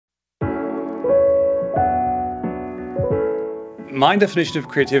My definition of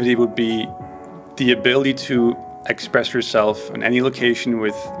creativity would be the ability to express yourself in any location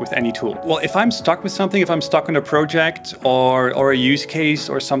with any tool. Well, if I'm stuck with something, if I'm stuck on a project or a use case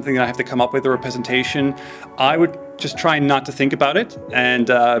or something that I have to come up with or a presentation, I would just try not to think about it and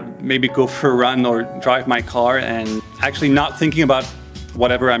maybe go for a run or drive my car, and actually not thinking about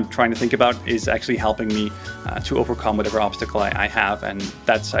whatever I'm trying to think about is actually helping me to overcome whatever obstacle I have, and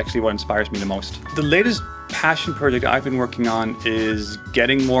that's actually what inspires me the most. The latest passion project I've been working on is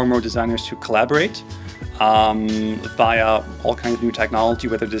getting more and more designers to collaborate via all kinds of new technology,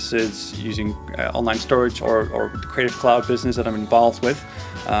 whether this is using online storage or the creative cloud business that I'm involved with.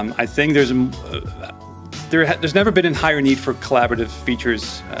 I think there's never been a higher need for collaborative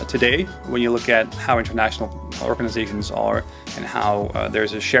features today when you look at how international organizations are and how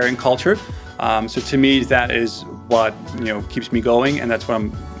there's a sharing culture. So to me, that is what keeps me going, and that's what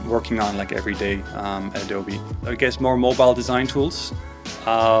I'm working on like every day at Adobe. I guess more mobile design tools,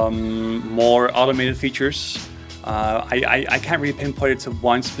 more automated features. I can't really pinpoint it to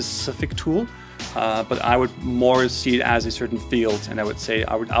one specific tool, but I would more see it as a certain field, and I would say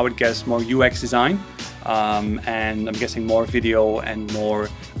I would guess more UX design, and I'm guessing more video and more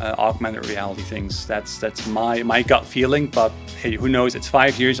augmented reality things. That's my gut feeling, but hey, who knows? It's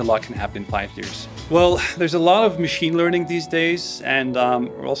 5 years. A lot can happen in 5 years. Well, there's a lot of machine learning these days, and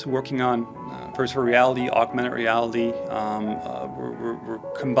we're also working on virtual reality, augmented reality. We're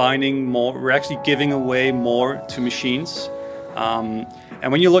combining more. We're actually giving away more to machines.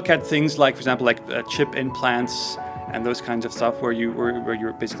 And when you look at things like, for example, like chip implants and those kinds of stuff, where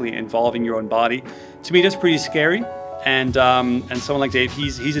you're basically involving your own body, to me that's pretty scary. And someone like Dave,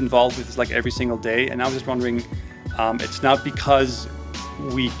 he's involved with this like every single day. And I was just wondering, it's not because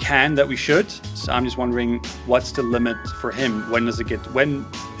we can that we should. So I'm just wondering, what's the limit for him? When is it going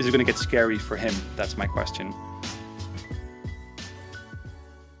to get scary for him? That's my question.